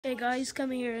Hey guys,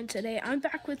 coming here, and today I'm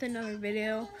back with another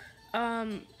video.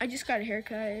 I just got a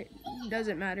haircut.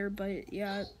 Doesn't matter, but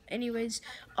yeah. Anyways,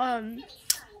 uh,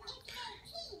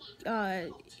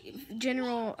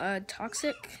 General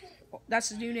Toxic. That's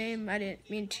his new name. I didn't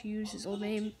mean to use his old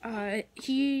name.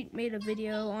 He made a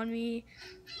video on me,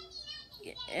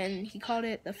 and he called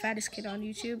it the fattest kid on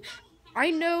YouTube.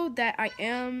 I know that I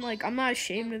am, like, I'm not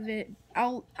ashamed of it.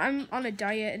 I'm on a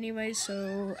diet anyway,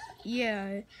 so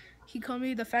yeah. He called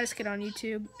me the fattest kid on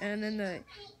YouTube, and in the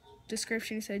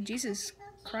description said, Jesus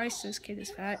Christ, this kid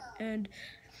is fat. And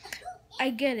I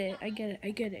get it.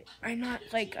 I'm not,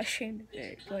 like, ashamed of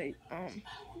it,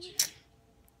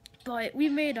 but we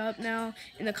made up now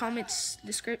in the comments,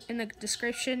 in the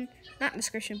description, not in the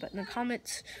description, but in the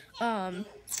comments.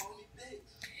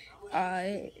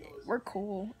 We're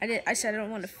cool. I said I don't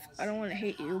want to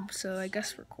hate you, so I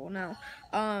guess we're cool now.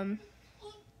 And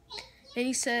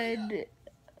he said,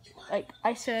 like,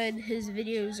 I said his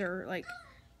videos are like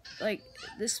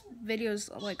this video's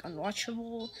like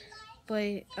unwatchable,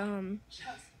 but I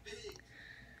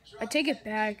take it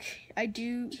back. I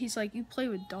do. He's like, you play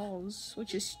with dolls,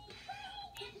 which is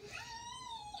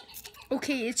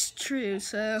okay. It's true,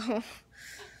 so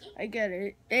I get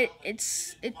it.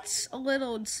 It's a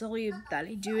little silly that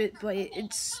I do it, but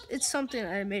it's something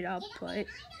I made up. But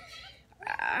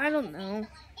I don't know.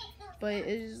 But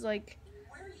it's like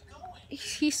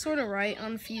he's sort of right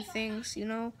on a few things, you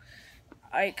know.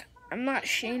 Like, I'm not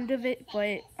ashamed of it,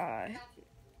 but I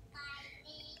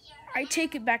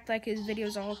take it back. Like, his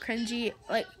videos are all cringy.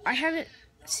 Like, I haven't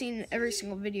seen every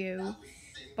single video,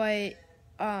 but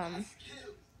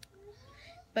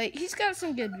he's got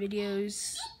some good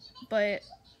videos. But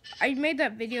I made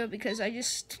that video because I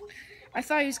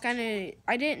thought he was kind of,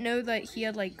 I didn't know that he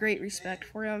had like great respect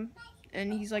for him,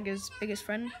 and he's like his biggest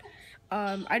friend.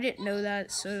 I didn't know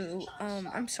that, so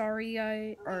I'm sorry,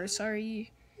 to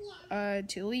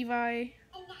Levi.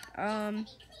 I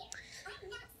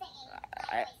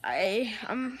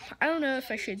don't know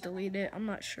if I should delete it. I'm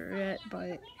not sure yet,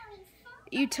 but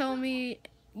you tell me,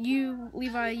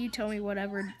 Levi, you tell me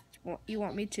whatever you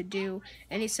want me to do.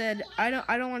 And he said, I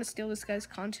don't want to steal this guy's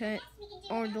content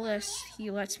unless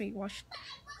he lets me watch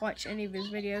any of his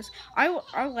videos.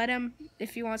 I'll let him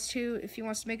if he wants to. If he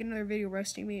wants to make another video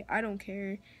roasting me, I don't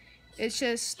care. It's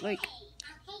just like,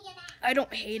 I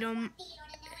don't hate him.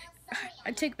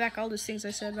 I take back all those things I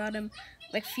said about him,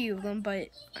 like few of them, but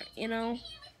you know,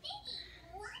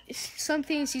 some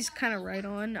things he's kind of right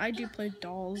on. I do play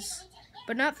dolls,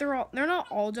 but they're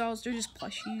not all dolls. They're just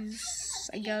plushies,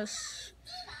 I guess.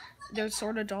 They're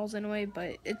sort of dolls anyway,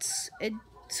 but it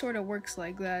sort of works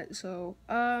like that. So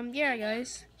yeah,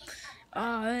 guys,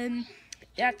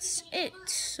 that's it.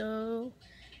 So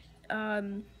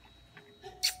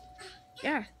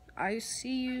yeah, I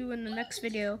see you in the next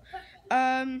video.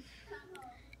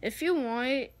 If you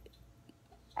want,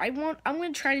 I'm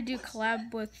gonna try to do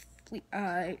collab with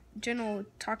General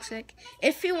T0XIC.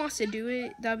 If he wants to do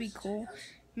it, that'd be cool.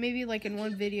 Maybe like in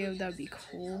one video, that'd be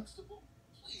cool.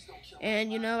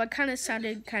 And you know, I kind of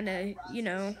sounded you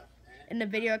know, in the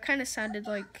video, I kind of sounded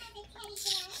like,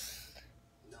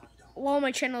 well,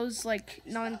 my channel is like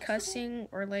non-cussing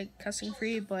or like cussing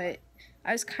free, but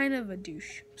I was kind of a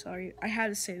douche. Sorry, I had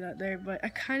to say that there, but I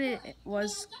kind of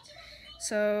was.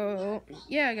 So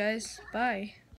yeah, guys, bye.